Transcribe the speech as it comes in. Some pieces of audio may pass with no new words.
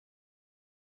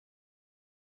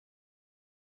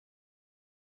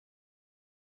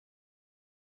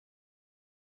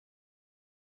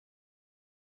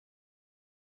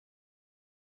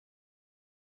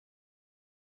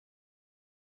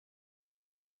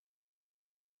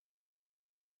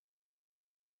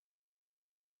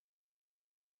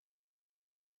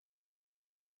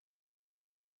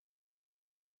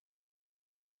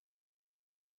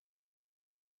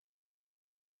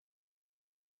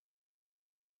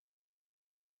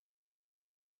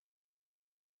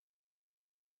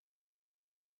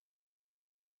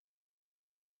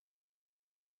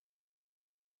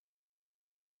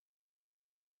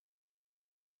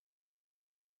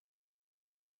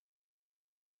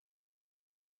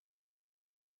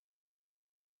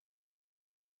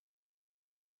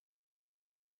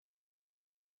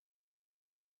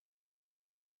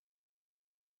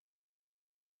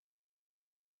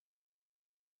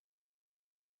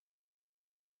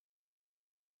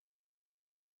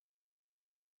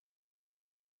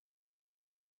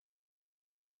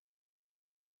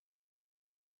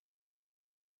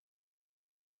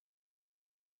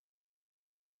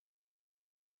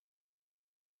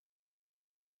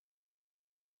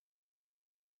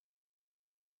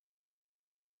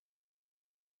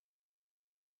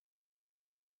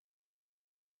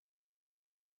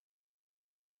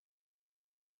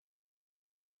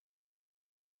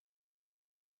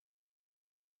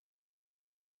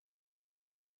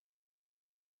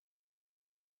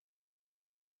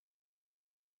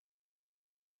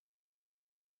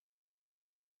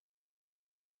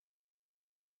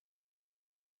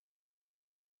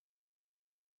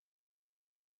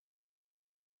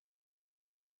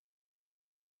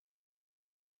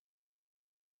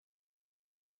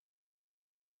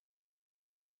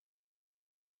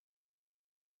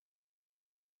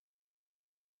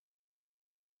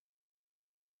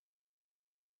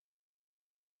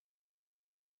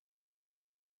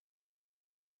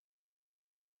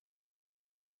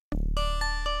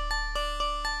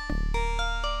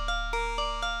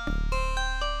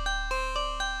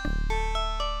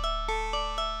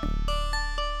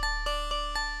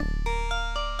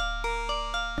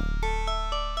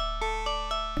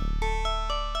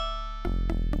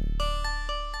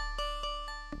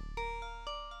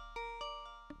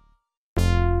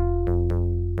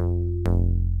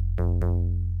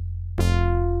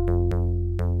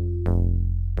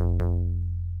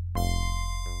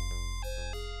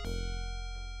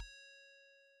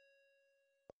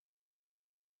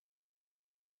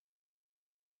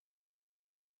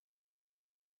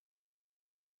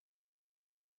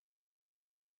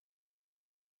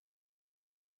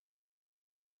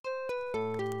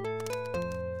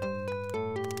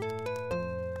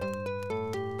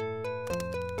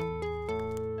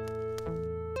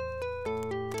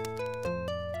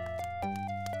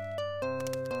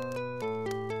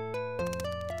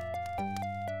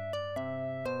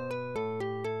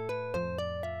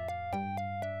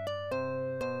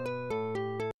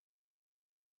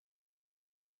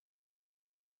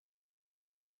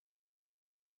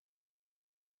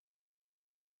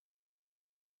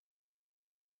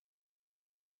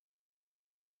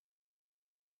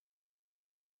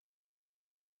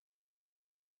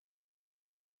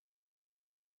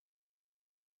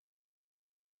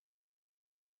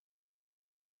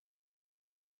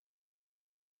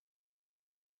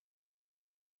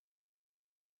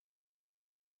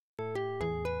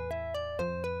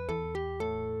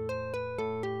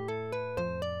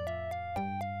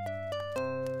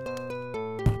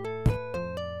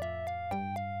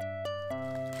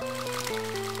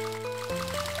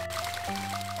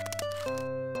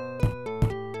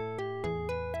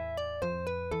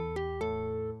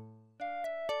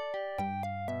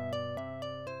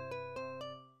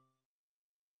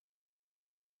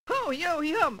Oh, yo,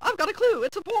 I've got a clue.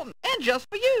 It's important, and just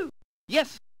for you.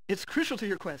 Yes, it's crucial to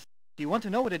your quest. Do you want to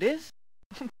know what it is?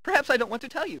 Perhaps I don't want to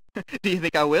tell you. Do you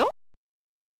think I will?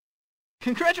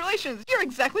 Congratulations, you're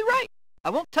exactly right. I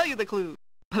won't tell you the clue,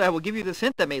 but I will give you this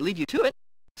hint that may lead you to it.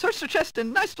 Search the chest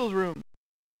in Nystul's room.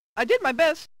 I did my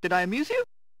best. Did I amuse you?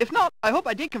 If not, I hope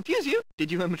I did confuse you.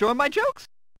 Did you enjoy my jokes?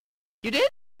 You did?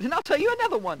 Then I'll tell you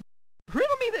another one.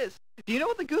 Riddle me this. Do you know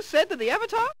what the goose said to the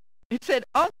avatar? It said,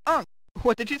 unk, unk.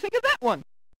 What did you think of that one?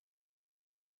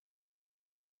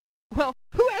 Well,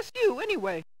 who asked you,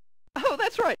 anyway? Oh,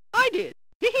 that's right, I did.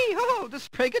 Hee-hee, ho-ho, to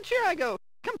spray good cheer I go.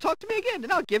 Come talk to me again,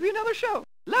 and I'll give you another show.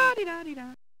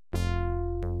 La-di-da-di-da.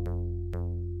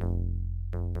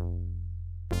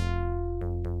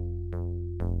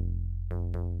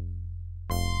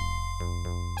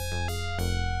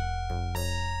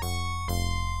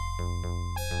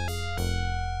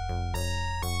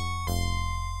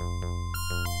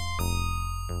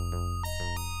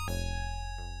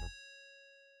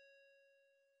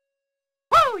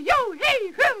よへ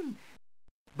いふん。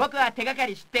僕は手がか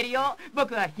り知ってるよ。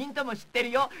僕はヒントも知って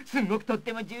るよ。すんごくとっ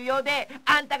ても重要で、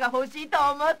あんたが欲しいと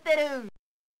思ってる。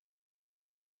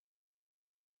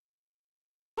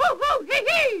ほうほうへ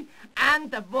いへい。あん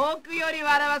た僕より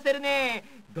笑わせるね。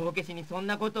道化師にそん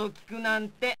なことを聞くなん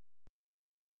て。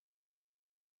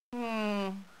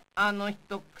あの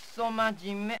人クソ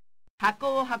真面目。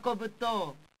箱を運ぶ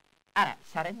と、あら、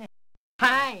シャレね。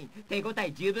はい、手応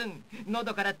え十分。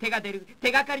喉から手が出る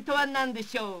手がかりとは何で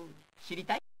しょう。知り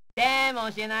たい？で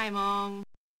も教えないもん。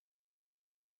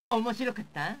面白かっ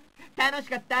た？楽し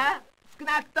かった？少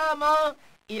なくとも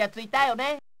イラついたよ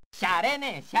ね。シャレ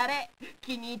ね、シャレ。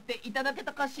気に入っていただけ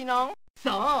たかしら？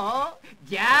そう？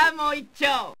じゃあもう一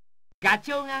丁。ガ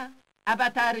チョウがア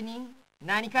バタールに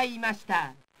何か言いまし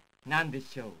た。何で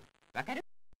しょう？わかる？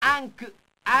アンク、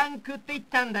アンクって言っ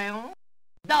たんだよ。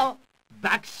どう？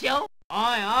爆笑？おい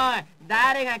おい、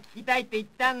誰が聞きたいって言っ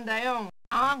たんだよ。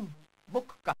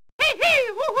僕か。へいへい、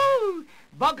ほほう。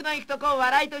僕の行くとこ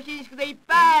笑いと伸縮でいっ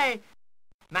ぱい。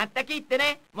まったき言って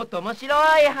ね、もっと面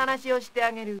白い話をして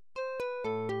あげる。